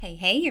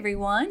Hey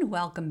everyone,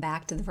 welcome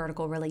back to the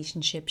Vertical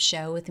Relationship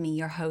Show with me,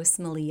 your host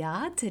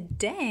Malia.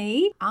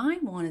 Today, I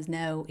want to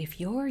know if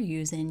you're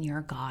using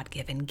your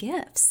God-given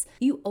gifts.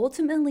 You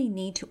ultimately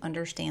need to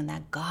understand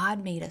that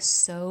God made us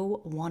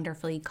so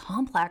wonderfully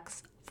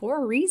complex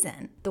for a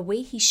reason. The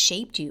way He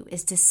shaped you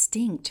is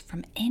distinct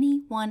from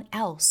anyone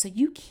else, so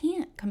you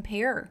can't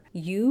compare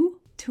you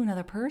to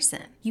another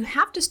person. You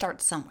have to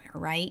start somewhere,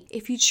 right?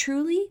 If you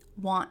truly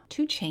want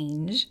to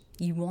change,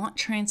 you want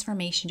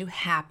transformation to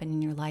happen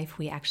in your life,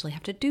 we actually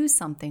have to do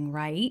something,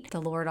 right? The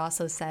Lord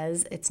also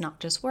says it's not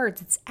just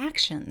words, it's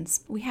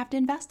actions. We have to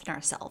invest in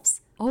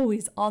ourselves.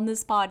 Always on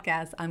this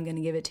podcast, I'm going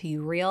to give it to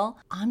you real.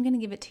 I'm going to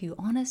give it to you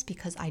honest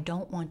because I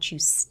don't want you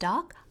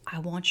stuck. I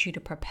want you to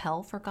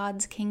propel for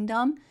God's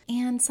kingdom.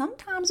 And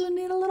sometimes we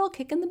need a little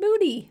kick in the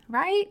booty,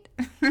 right?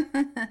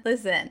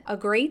 Listen, a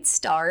great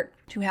start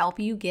to help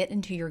you get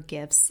into your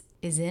gifts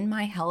is in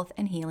my health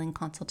and healing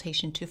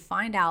consultation to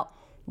find out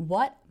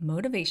what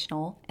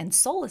motivational and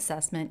soul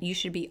assessment you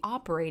should be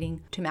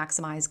operating to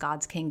maximize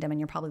God's kingdom. And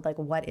you're probably like,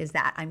 what is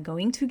that? I'm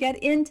going to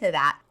get into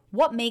that.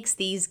 What makes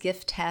these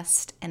gift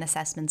tests and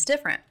assessments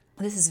different?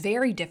 This is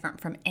very different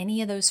from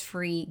any of those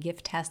free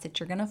gift tests that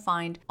you're going to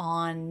find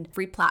on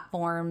free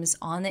platforms,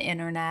 on the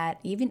internet,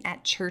 even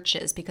at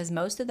churches, because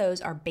most of those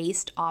are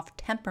based off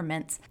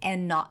temperaments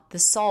and not the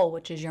soul,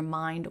 which is your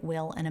mind,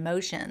 will, and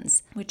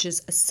emotions, which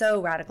is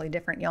so radically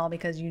different, y'all,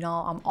 because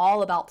I'm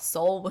all about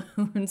soul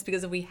wounds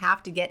because we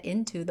have to get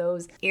into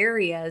those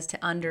areas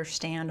to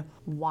understand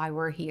why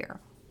we're here,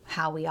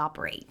 how we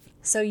operate.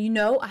 So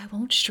I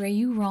won't stray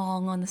you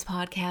wrong on this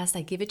podcast.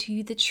 I give it to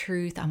you the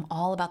truth. I'm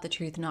all about the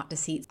truth, not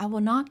deceit. I will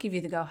not give you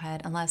the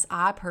go-ahead unless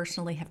I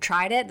personally have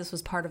tried it. This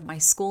was part of my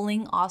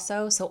schooling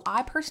also, so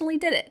I personally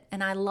did it.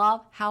 And I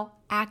love how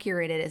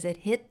accurate it is. It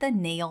hit the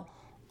nail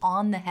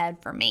on the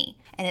head for me.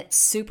 And it's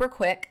super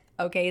quick.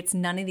 Okay, it's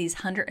none of these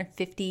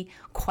 150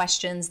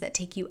 questions that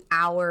take you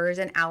hours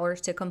and hours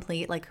to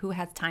complete. Like, who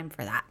has time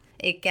for that?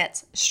 It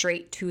gets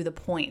straight to the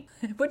point,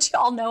 which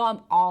y'all know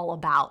I'm all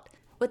about.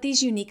 With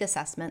these unique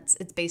assessments,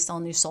 it's based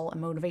on your soul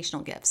and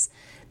motivational gifts.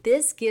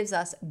 This gives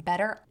us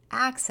better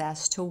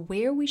access to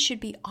where we should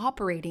be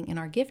operating in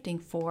our gifting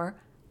for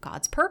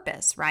God's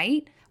purpose,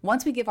 right?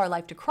 Once we give our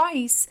life to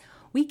Christ,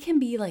 we can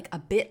be like a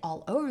bit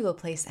all over the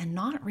place and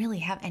not really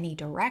have any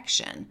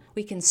direction.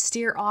 We can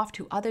steer off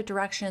to other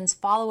directions,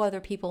 follow other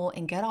people,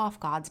 and get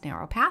off God's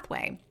narrow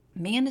pathway.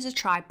 Man is a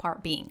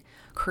tripart being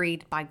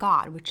created by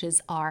God, which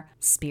is our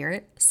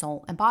spirit,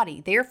 soul, and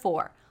body.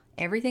 Therefore,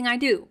 everything I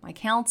do, my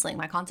counseling,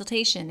 my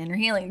consultation, inner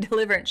healing,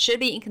 deliverance,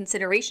 should be in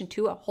consideration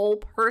to a whole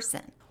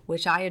person,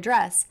 which I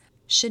address,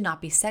 should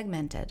not be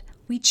segmented.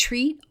 We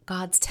treat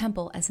God's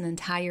temple as an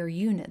entire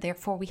unit.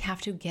 Therefore, we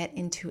have to get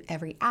into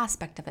every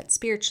aspect of it,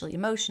 spiritually,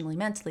 emotionally,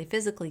 mentally,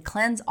 physically,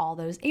 cleanse all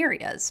those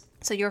areas.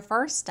 So your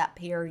first step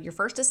here, your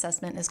first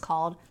assessment is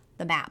called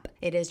the MAP.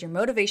 It is your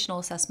motivational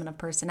assessment of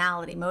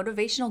personality.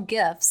 Motivational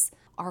gifts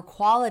are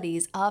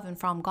qualities of and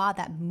from God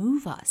that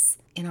move us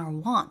in our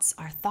wants,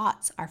 our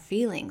thoughts, our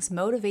feelings.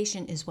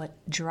 Motivation is what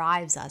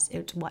drives us.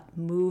 It's what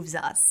moves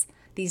us.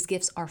 These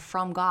gifts are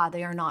from God.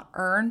 They are not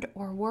earned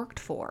or worked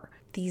for.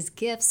 These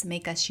gifts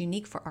make us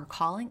unique for our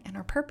calling and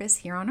our purpose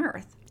here on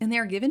earth. And they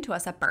are given to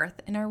us at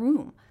birth in our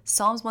womb.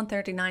 Psalms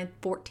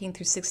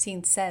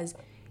 139:14-16 says,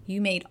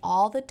 "You made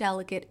all the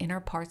delicate inner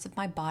parts of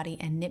my body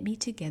and knit me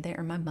together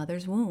in my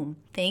mother's womb.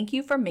 Thank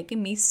you for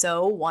making me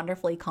so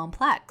wonderfully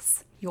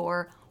complex.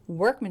 Your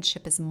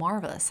workmanship is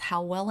marvelous.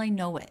 How well I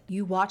know it.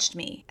 You watched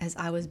me as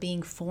I was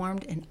being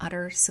formed in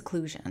utter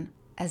seclusion.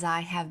 As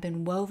I have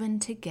been woven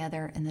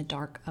together in the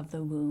dark of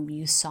the womb,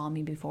 you saw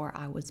me before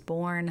I was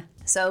born."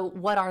 So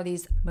what are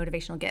these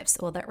motivational gifts?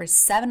 Well, there are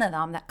 7 of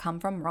them that come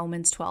from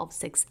Romans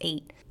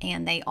 12:6-8.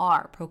 And they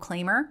are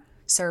proclaimer,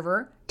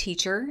 server,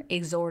 teacher,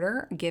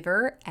 exhorter,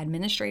 giver,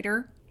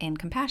 administrator, and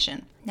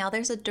compassion. Now,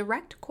 there's a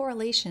direct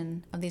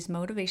correlation of these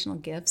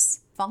motivational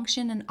gifts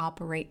function and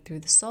operate through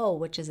the soul,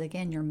 which is,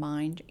 again, your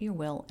mind, your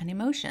will, and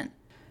emotion.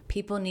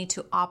 People need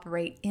to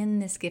operate in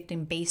this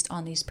gifting based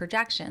on these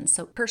projections.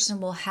 So a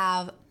person will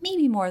have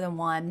maybe more than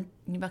one.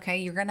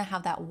 Okay, you're going to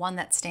have that one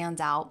that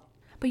stands out,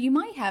 but you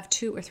might have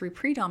 2 or 3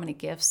 predominant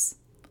gifts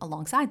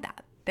alongside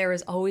that. There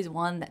is always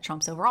one that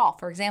trumps overall.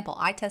 For example,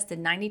 I tested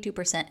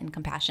 92% in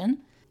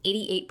compassion,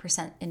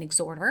 88% in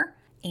exhorter,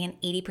 and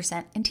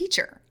 80% in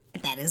teacher.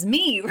 That is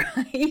me,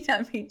 right?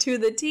 I mean, to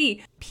the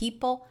T.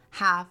 People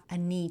have a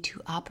need to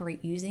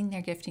operate using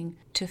their gifting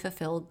to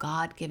fulfill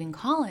God-given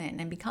calling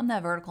and become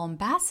that vertical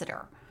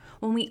ambassador.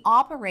 When we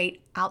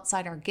operate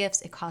outside our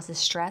gifts, it causes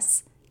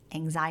stress,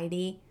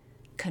 anxiety,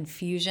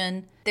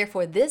 confusion.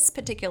 Therefore, this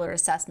particular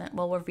assessment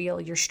will reveal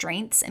your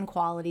strengths and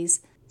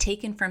qualities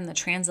taken from the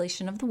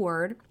translation of the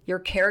word, your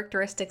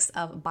characteristics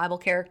of Bible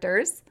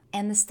characters,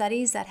 and the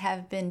studies that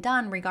have been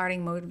done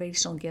regarding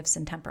motivational gifts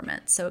and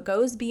temperament. So it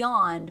goes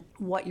beyond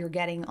what you're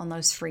getting on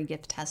those free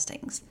gift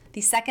testings.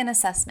 The second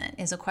assessment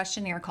is a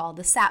questionnaire called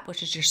the SAP,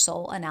 which is your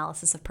soul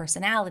analysis of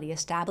personality,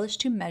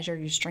 established to measure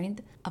your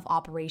strength of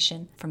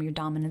operation from your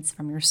dominance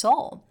from your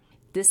soul.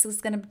 This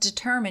is going to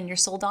determine your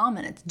soul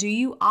dominance. Do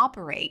you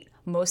operate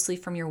mostly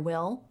from your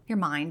will, your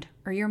mind,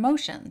 or your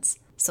emotions.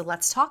 So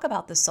let's talk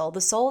about the soul.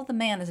 The soul of the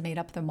man is made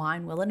up of the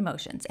mind, will, and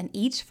emotions, and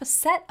each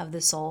facet of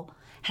the soul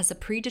has a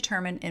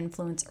predetermined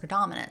influence or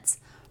dominance.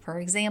 For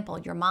example,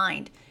 your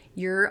mind,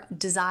 your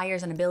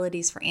desires and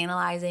abilities for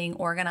analyzing,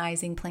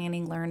 organizing,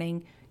 planning,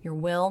 learning. Your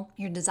will,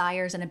 your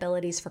desires and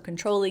abilities for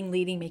controlling,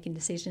 leading, making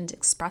decisions,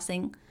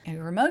 expressing. And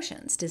your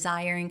emotions,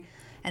 desiring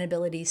and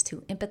abilities to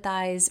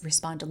empathize,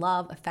 respond to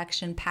love,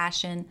 affection,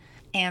 passion.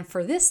 And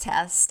for this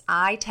test,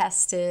 I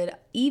tested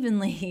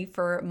evenly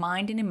for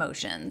mind and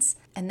emotions.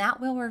 And that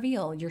will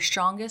reveal your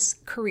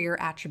strongest career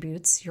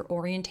attributes, your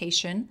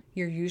orientation,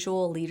 your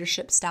usual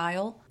leadership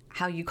style,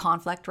 how you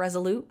conflict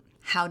resolute,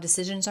 how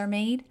decisions are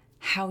made,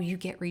 how you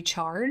get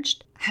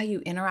recharged, how you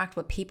interact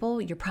with people,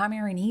 your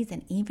primary needs,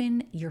 and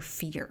even your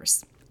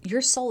fears.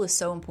 Your soul is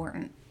so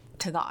important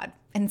to God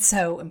and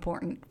so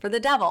important for the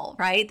devil,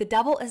 right? The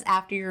devil is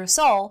after your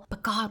soul,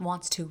 but God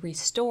wants to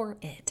restore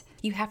it.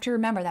 You have to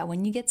remember that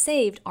when you get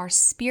saved, our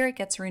spirit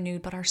gets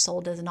renewed, but our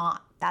soul does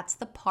not. That's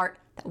the part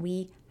that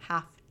we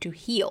have to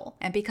heal.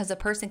 And because a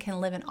person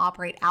can live and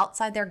operate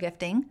outside their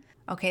gifting,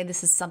 okay,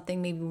 this is something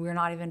maybe we're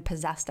not even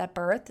possessed at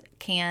birth,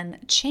 can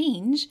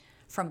change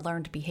from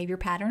learned behavior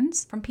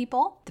patterns from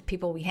people, the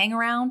people we hang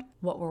around,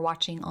 what we're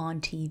watching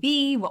on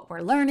TV, what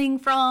we're learning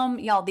from.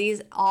 Y'all,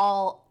 these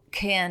all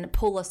can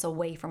pull us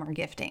away from our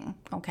gifting,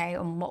 okay,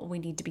 and what we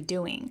need to be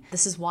doing.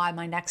 This is why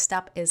my next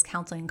step is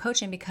counseling and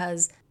coaching,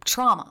 because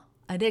trauma,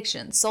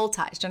 addiction, soul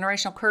ties,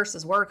 generational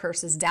curses, word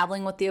curses,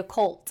 dabbling with the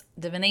occult,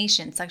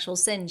 divination, sexual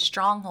sin,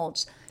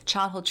 strongholds,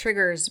 childhood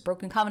triggers,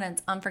 broken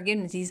covenants,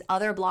 unforgiveness, these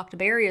other blocked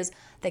barriers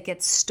that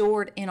get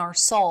stored in our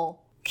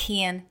soul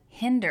can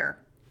hinder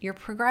your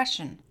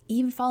progression.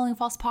 Even following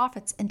false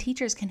prophets and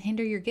teachers can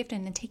hinder your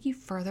gifting and take you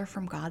further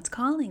from God's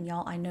calling.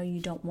 Y'all, I know you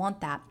don't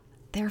want that.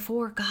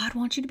 Therefore, God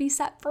wants you to be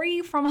set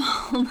free from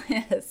all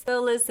this.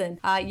 So listen,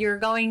 you're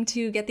going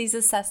to get these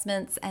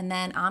assessments, and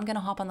then I'm going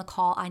to hop on the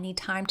call. I need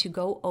time to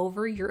go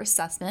over your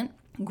assessment,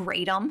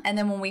 grade them. And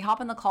then when we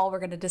hop on the call, we're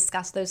going to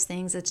discuss those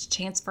things. It's a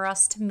chance for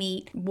us to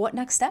meet what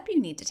next step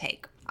you need to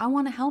take. I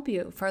want to help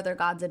you further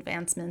God's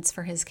advancements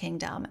for his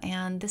kingdom.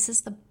 And this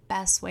is the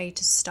best way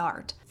to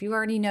start. If you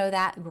already know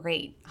that,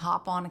 great.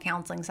 Hop on a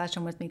counseling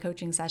session with me,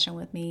 coaching session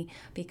with me,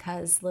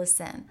 because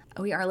listen,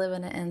 we are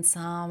living in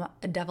some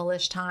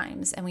devilish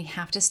times and we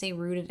have to stay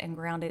rooted and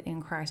grounded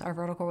in Christ. Our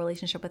vertical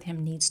relationship with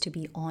him needs to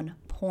be on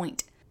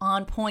point.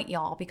 On point,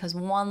 y'all, because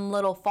one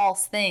little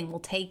false thing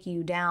will take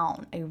you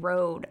down a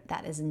road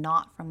that is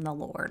not from the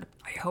Lord.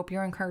 I hope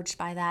you're encouraged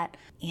by that,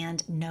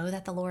 and know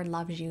that the Lord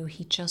loves you.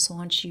 He just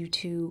wants you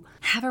to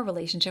have a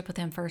relationship with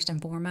him first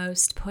and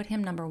foremost. Put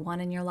him number one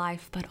in your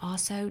life, but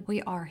also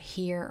we are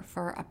here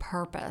for a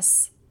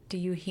purpose. Do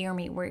you hear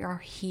me? We are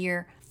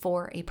here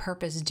for a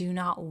purpose. Do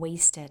not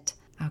waste it.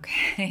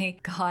 Okay?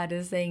 God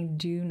is saying,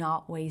 do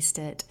not waste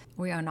it.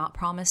 We are not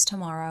promised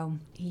tomorrow.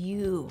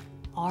 You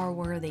are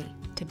worthy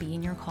to be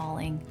in your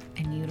calling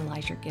and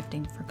utilize your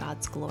gifting for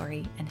God's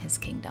glory and his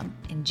kingdom.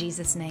 In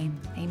Jesus'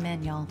 name,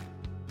 amen, y'all.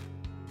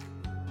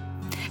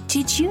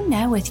 Did you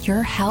know with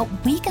your help,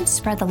 we can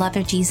spread the love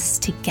of Jesus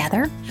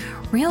together?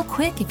 Real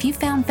quick, if you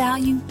found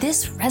value,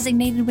 this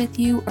resonated with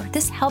you, or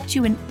this helped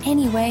you in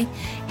any way,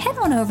 head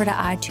on over to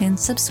iTunes,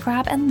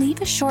 subscribe, and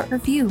leave a short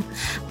review.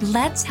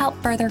 Let's help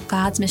further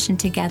God's mission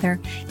together.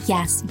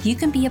 Yes, you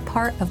can be a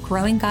part of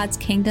growing God's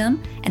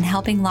kingdom and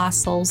helping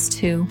lost souls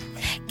too.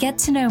 Get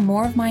to know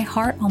more of my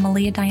heart on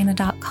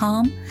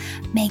maliadiana.com.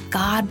 May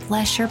God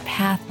bless your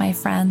path, my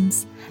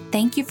friends.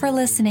 Thank you for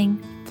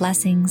listening.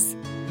 Blessings.